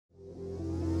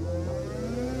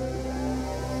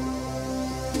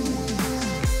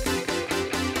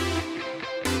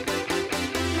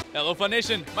Hello Fun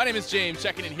Nation, my name is James,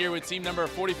 checking in here with team number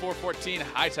 4414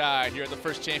 HighTide here at the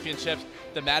FRC Championships.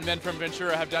 The Madmen from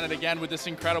Ventura have done it again with this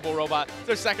incredible robot. It's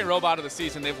their second robot of the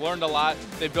season. They've learned a lot.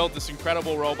 They've built this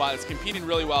incredible robot that's competing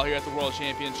really well here at the World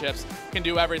Championships. Can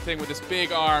do everything with this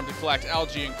big arm to collect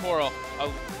algae and coral, a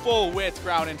full width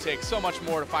ground intake, so much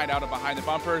more to find out of behind the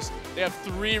bumpers. They have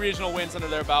 3 regional wins under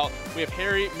their belt. We have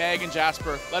Harry, Meg, and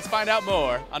Jasper. Let's find out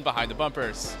more on Behind the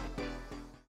Bumpers.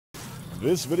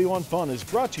 This video on fun is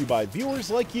brought to you by viewers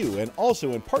like you and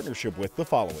also in partnership with the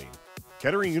following.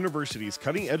 Kettering University's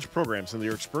cutting-edge programs and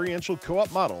their experiential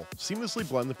co-op model seamlessly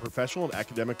blend the professional and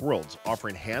academic worlds,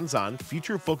 offering hands-on,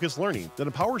 future-focused learning that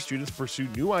empowers students to pursue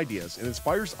new ideas and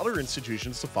inspires other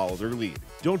institutions to follow their lead.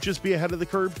 Don't just be ahead of the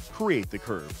curve, create the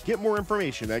curve. Get more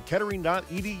information at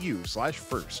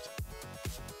kettering.edu/first.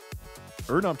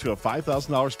 Earn up to a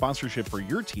 $5,000 sponsorship for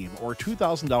your team or a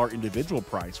 $2,000 individual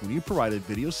prize when you provide a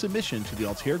video submission to the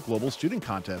Altair Global Student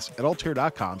Contest at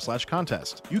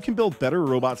altair.com/contest. You can build better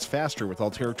robots faster with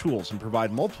Altair tools and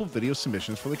provide multiple video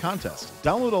submissions for the contest.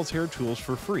 Download Altair tools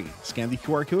for free. Scan the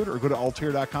QR code or go to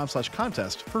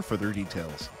altair.com/contest for further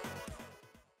details.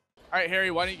 All right,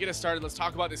 Harry, why don't you get us started? Let's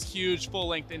talk about this huge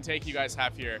full-length intake you guys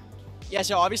have here. Yeah,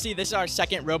 so obviously this is our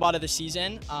second robot of the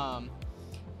season.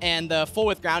 And the full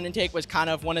width ground intake was kind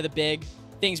of one of the big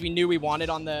things we knew we wanted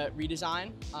on the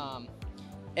redesign.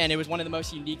 And it was one of the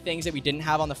most unique things that we didn't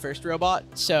have on the first robot.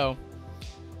 So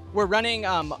we're running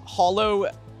hollow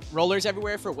rollers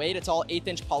everywhere for weight. It's all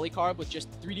 1/8" polycarb with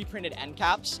just 3D printed end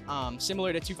caps,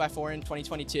 similar to 254 in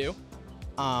 2022.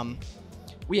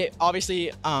 We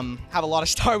obviously have a lot of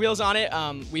Star Wheels on it.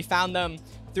 We found them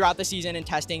throughout the season in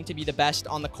testing to be the best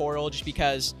on the coral just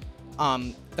because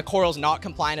the coral's not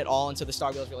compliant at all, and so the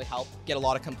Star Wheels really help get a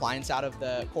lot of compliance out of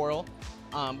the coral.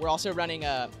 We're also running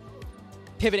a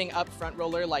pivoting up front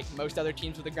roller like most other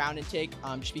teams with a ground intake,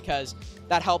 just because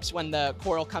that helps when the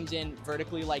coral comes in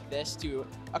vertically like this to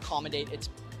accommodate its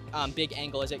big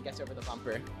angle as it gets over the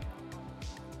bumper.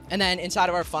 And then inside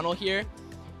of our funnel here,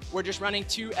 we're just running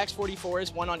 2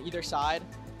 X44s, one on either side,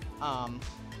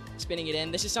 spinning it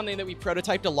in. This is something that we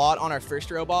prototyped a lot on our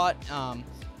first robot,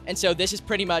 and so this is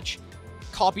pretty much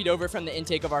copied over from the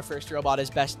intake of our first robot as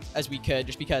best as we could,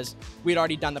 just because we'd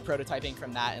already done the prototyping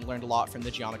from that and learned a lot from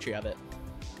the geometry of it.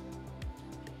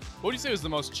 What would you say was the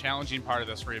most challenging part of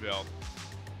this rebuild?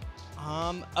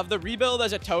 Of the rebuild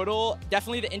as a total,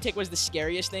 definitely the intake was the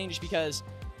scariest thing, just because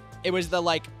it was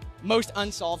the most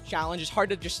unsolved challenge. It's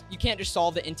hard to you can't just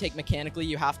solve the intake mechanically.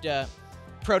 You have to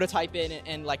prototype it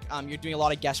and you're doing a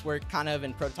lot of guesswork kind of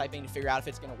and prototyping to figure out if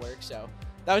it's going to work. So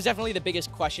that was definitely the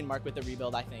biggest question mark with the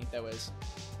rebuild, I think. That was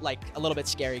a little bit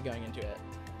scary going into it.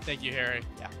 Thank you, Harry.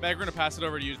 Yeah. Meg, we're going to pass it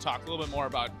over to you to talk a little bit more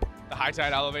about the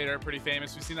HighTide elevator, pretty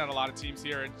famous. We've seen that a lot of teams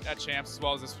here at Champs, as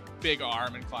well as this big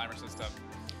arm and climber system.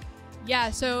 Yeah,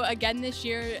 so again this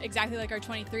year, exactly like our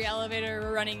 23 elevator,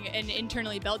 we're running an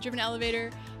internally belt-driven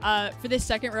elevator. For this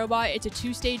second robot, it's a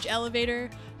 2-stage elevator.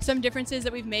 Some differences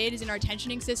that we've made is in our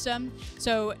tensioning system.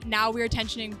 So now we're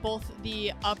tensioning both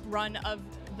the up run of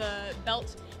the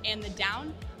belt and the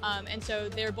down, and so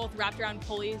they're both wrapped around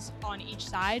pulleys on each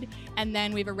side, and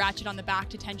then we have a ratchet on the back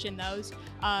to tension those.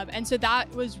 And so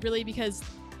that was really because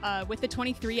with the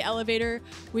 23 elevator,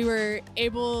 we were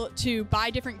able to buy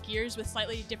different gears with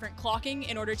slightly different clocking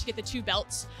in order to get the 2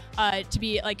 belts to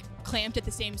be clamped at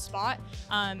the same spot,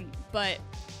 but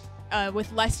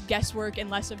with less guesswork and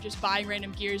less of just buying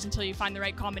random gears until you find the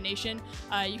right combination,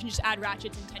 you can just add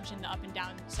ratchets and tension the up and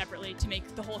down separately to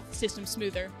make the whole system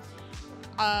smoother.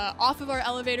 Off of our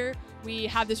elevator, we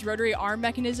have this rotary arm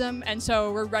mechanism, and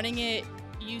so we're running it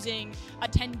using a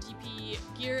 10 DP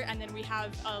gear, and then we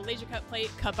have a laser cut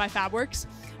plate cut by Fabworks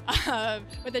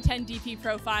with a 10 DP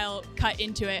profile cut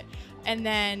into it, and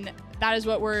then that is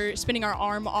what we're spinning our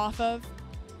arm off of.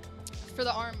 For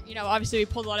the arm, obviously we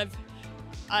pulled a lot of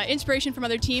inspiration from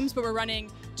other teams, but we're running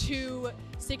 2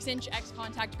 6-inch X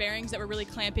contact bearings that we're really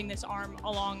clamping this arm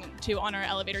along to on our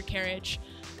elevator carriage.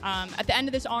 At the end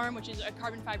of this arm, which is a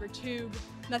carbon fiber tube,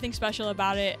 nothing special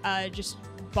about it, just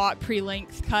bought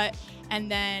pre-length cut.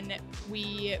 And then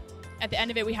at the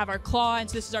end of it, we have our claw, and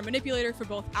so this is our manipulator for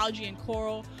both algae and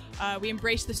coral. We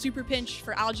embraced the super pinch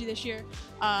for algae this year,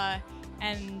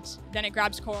 and then it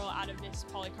grabs coral out of this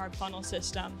polycarb funnel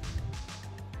system.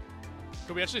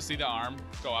 Could we actually see the arm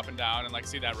go up and down and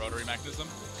see that rotary mechanism?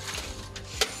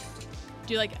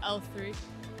 Do L3.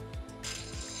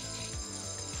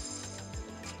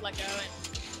 Let go and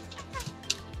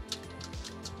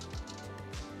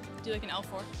do an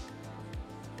L4.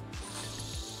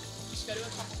 Just go to a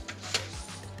couple.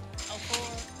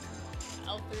 L4,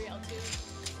 L3, L2.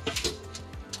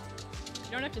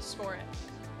 You don't have to score it.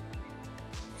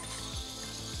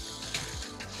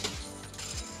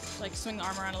 like swing the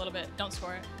arm around a little bit. Don't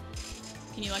score it.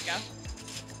 Can you let go?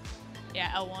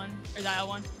 Yeah, L1. Or is that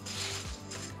L1?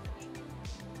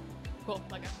 Cool,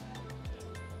 let go.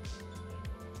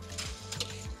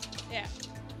 Yeah.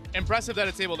 Impressive that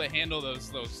it's able to handle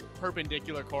those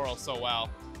perpendicular corals so well.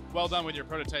 Well done with your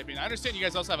prototyping. I understand you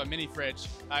guys also have a mini fridge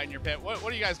in your pit. What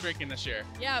are you guys drinking this year?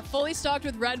 Yeah, fully stocked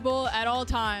with Red Bull at all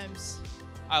times.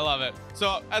 I love it.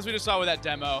 So as we just saw with that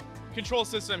demo, control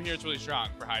system here is really strong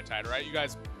for HighTide, right? You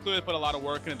guys clearly put a lot of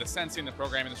work into the sensing, the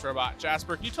programming this robot.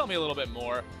 Jasper, can you tell me a little bit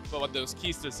more about what those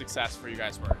keys to success for you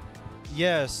guys were?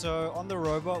 Yeah, so on the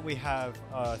robot we have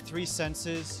 3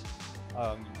 sensors.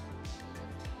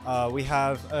 We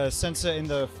have a sensor in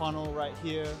the funnel right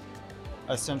here,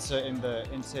 a sensor in the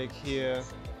intake here,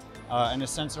 and a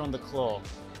sensor on the claw.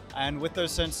 And with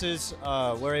those sensors,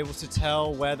 we're able to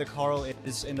tell where the coral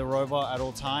is in the robot at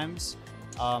all times.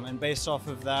 And based off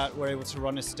of that, we're able to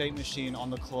run a state machine on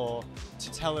the claw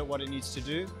to tell it what it needs to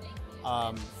do.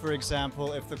 For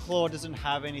example, if the claw doesn't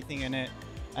have anything in it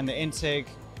and the intake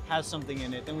has something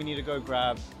in it, then we need to go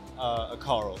grab a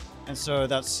coral. And so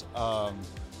that's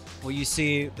well, you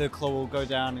see the claw will go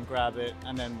down and grab it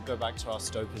and then go back to our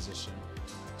stow position.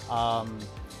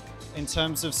 In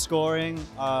terms of scoring,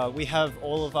 we have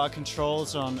all of our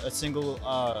controls on a single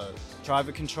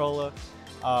driver controller.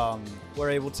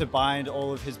 We're able to bind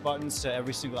all of his buttons to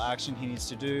every single action he needs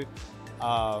to do.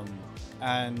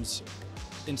 And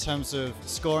in terms of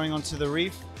scoring onto the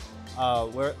reef,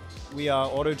 we are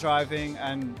auto driving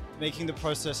and making the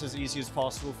process as easy as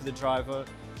possible for the driver.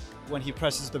 When he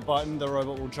presses the button, the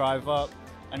robot will drive up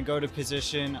and go to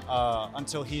position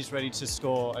until he's ready to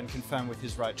score and confirm with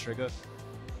his right trigger.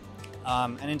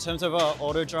 And in terms of our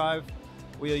auto drive,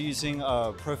 we are using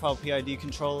a profile PID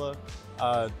controller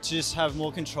to just have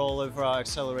more control over our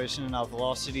acceleration and our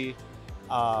velocity,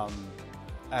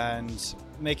 and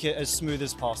make it as smooth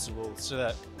as possible so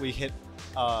that we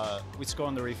score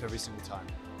on the reef every single time.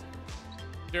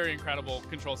 Very incredible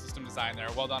control system design there.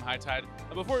 Well done, HighTide.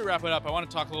 Before we wrap it up, I want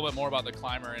to talk a little bit more about the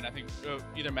climber, and I think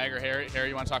either Meg or Harry,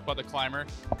 you want to talk about the climber?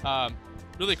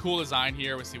 Really cool design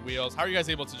here with the wheels. How are you guys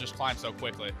able to just climb so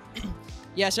quickly?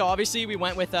 Yeah, so obviously we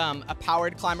went with a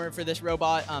powered climber for this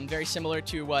robot, very similar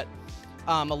to what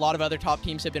a lot of other top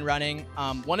teams have been running.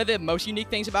 One of the most unique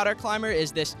things about our climber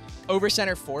is this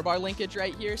over-center 4-bar linkage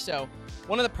right here. So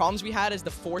one of the problems we had is the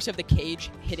force of the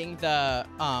cage hitting the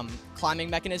climbing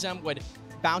mechanism would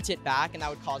bounce it back, and that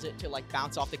would cause it to like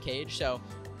bounce off the cage. So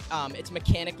it's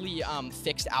mechanically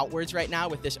fixed outwards right now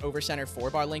with this over-center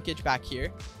 4-bar linkage back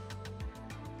here.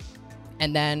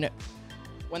 And then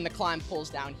when the climb pulls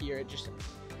down here, it just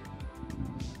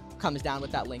comes down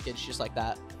with that linkage just like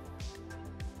that.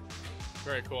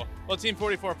 Very cool. Well, Team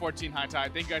 4414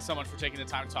 HighTide, thank you guys so much for taking the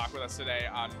time to talk with us today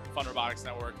on Fun Robotics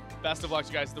Network. Best of luck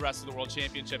to you guys at the rest of the World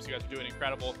Championships. You guys are doing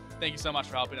incredible. Thank you so much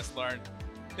for helping us learn.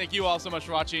 Thank you all so much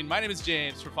for watching. My name is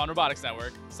James for Fun Robotics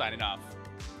Network, signing off.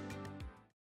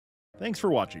 Thanks for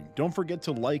watching. Don't forget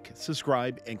to like,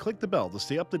 subscribe, and click the bell to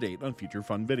stay up to date on future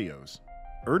fun videos.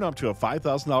 Earn up to a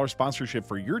 $5,000 sponsorship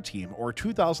for your team or a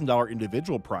 $2,000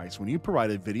 individual prize when you provide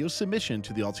a video submission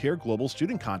to the Altair Global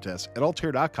Student Contest at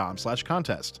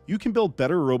altair.com/contest. You can build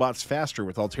better robots faster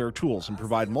with Altair tools and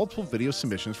provide multiple video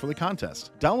submissions for the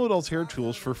contest. Download Altair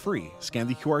tools for free. Scan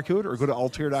the QR code or go to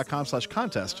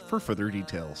altair.com/contest for further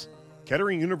details.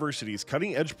 Kettering University's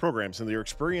cutting-edge programs in their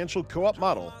experiential co-op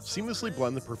model seamlessly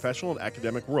blend the professional and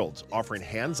academic worlds, offering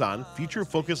hands-on,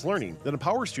 future-focused learning that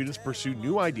empowers students to pursue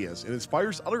new ideas and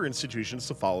inspires other institutions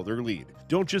to follow their lead.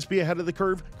 Don't just be ahead of the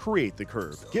curve, create the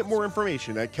curve. Get more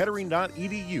information at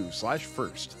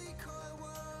kettering.edu/first.